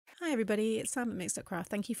Hi everybody, it's Sam at Mix.Craft.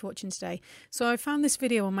 Thank you for watching today. So I found this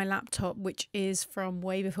video on my laptop which is from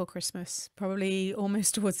way before Christmas, probably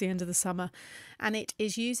almost towards the end of the summer, and it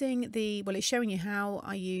is using it's showing you how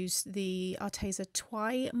I use the Arteza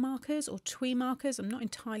Twimarkers or Twimarkers. I'm not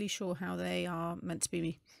entirely sure how they are meant to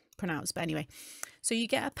be pronounced, but anyway. So you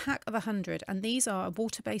get a pack of 100 and these are a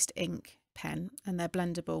water-based ink pen and they're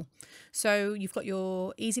blendable. So you've got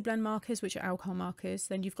your easy blend markers, which are alcohol markers,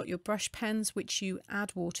 then you've got your brush pens which you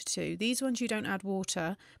add water to. These ones you don't add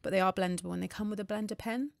water, but they are blendable and they come with a blender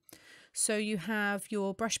pen. So you have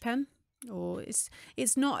your brush pen, or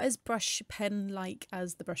it's not as brush pen like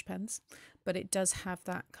as the brush pens, but it does have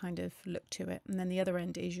that kind of look to it. And then the other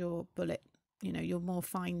end is your bullet, your more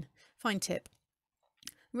fine tip.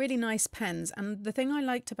 Really nice pens, and the thing I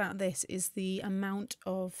liked about this is the amount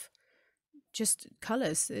of just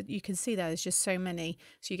colours. You can see there's just so many,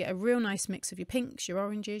 so you get a real nice mix of your pinks, your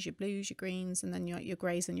oranges, your blues, your greens, and then your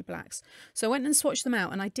greys and your blacks. So I went and swatched them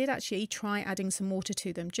out, and I did actually try adding some water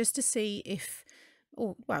to them just to see if,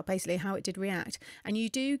 or well, basically how it did react. And you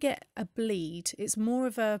do get a bleed. It's more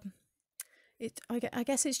of a, I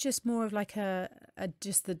guess it's just more of like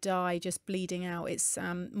just the dye just bleeding out. It's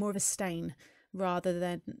more of a stain rather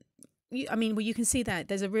than, you can see that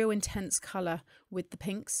there's a real intense colour with the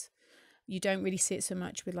pinks. You don't really see it so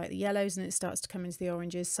much with like the yellows, and it starts to come into the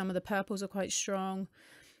oranges. Some of the purples are quite strong,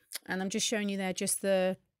 and I'm just showing you there just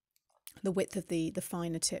the width of the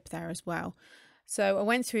finer tip there as well. So I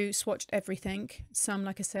went through, swatched everything. Some,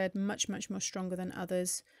 like I said, much more stronger than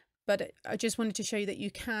others, but I just wanted to show you that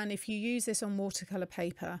you can, if you use this on watercolor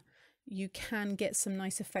paper, you can get some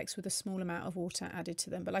nice effects with a small amount of water added to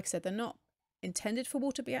them. But like I said, they're not intended for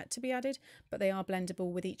water to be added, but they are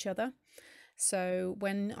blendable with each other. So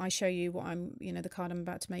when I show you what the card I'm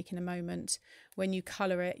about to make in a moment, when you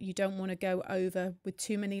colour it, you don't want to go over with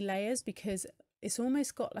too many layers, because it's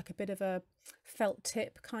almost got like a bit of a felt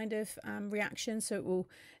tip kind of reaction. So it will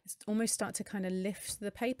almost start to kind of lift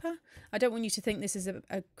the paper. I don't want you to think this is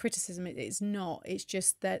a criticism. It's not. It's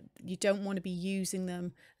just that you don't want to be using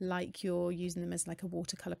them like you're using them as like a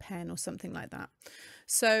watercolour pen or something like that.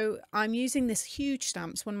 So I'm using this huge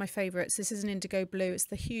stamp. It's one of my favourites. This is an Indigo blue. It's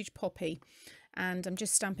the huge poppy. And I'm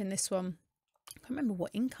just stamping this one. I can't remember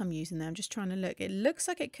what ink I'm using there. I'm just trying to look. It looks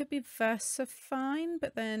like it could be VersaFine,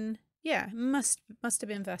 but then yeah, must have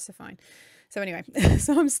been VersaFine. So anyway,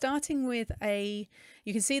 so I'm starting with you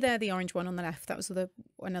can see there the orange one on the left. That was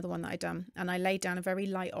another one that I done, and I laid down a very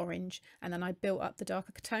light orange, and then I built up the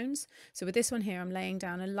darker tones. So with this one here, I'm laying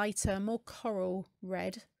down a lighter, more coral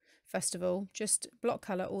red first of all, just block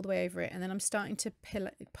colour all the way over it, and then I'm starting to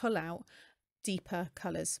pull out deeper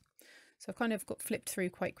colours. So I've kind of got flipped through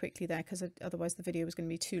quite quickly there, because otherwise the video was going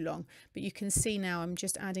to be too long. But you can see now I'm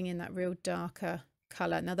just adding in that real darker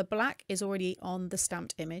colour. Now the black is already on the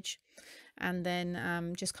stamped image, and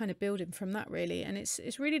then just kind of building from that really. And it's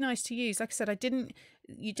really nice to use. Like I said,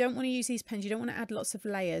 you don't want to use these pens, you don't want to add lots of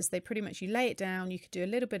layers. They pretty much, you lay it down, you could do a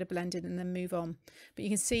little bit of blending and then move on. But you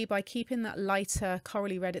can see by keeping that lighter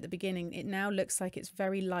corally red at the beginning, it now looks like it's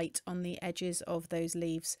very light on the edges of those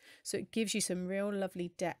leaves. So it gives you some real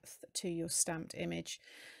lovely depth to your stamped image.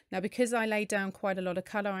 Now because I laid down quite a lot of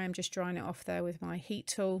colour, I am just drying it off there with my heat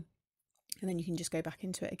tool. And then you can just go back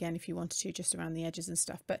into it again if you wanted to, just around the edges and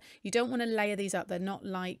stuff. But you don't want to layer these up. They're not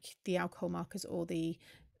like the alcohol markers or the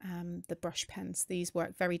brush pens. These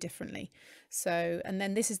work very differently. So, and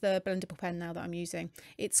then this is the blendable pen now that I'm using.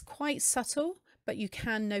 It's quite subtle, but you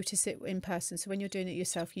can notice it in person. So when you're doing it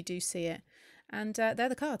yourself, you do see it. And they're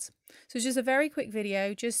the cards. So it's just a very quick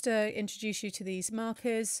video just to introduce you to these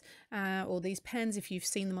markers or these pens. If you've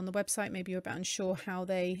seen them on the website, maybe you're a bit unsure how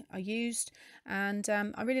they are used. And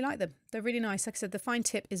I really like them. They're really nice. Like I said, the fine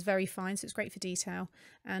tip is very fine, so it's great for detail.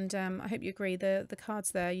 And I hope you agree, the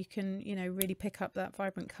cards there, you can really pick up that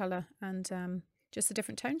vibrant colour and just the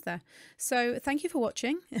different tones there. So thank you for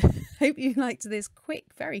watching. Hope you liked this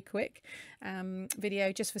very quick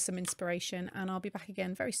video just for some inspiration, and I'll be back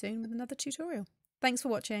again very soon with another tutorial. Thanks for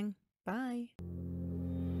watching. Bye.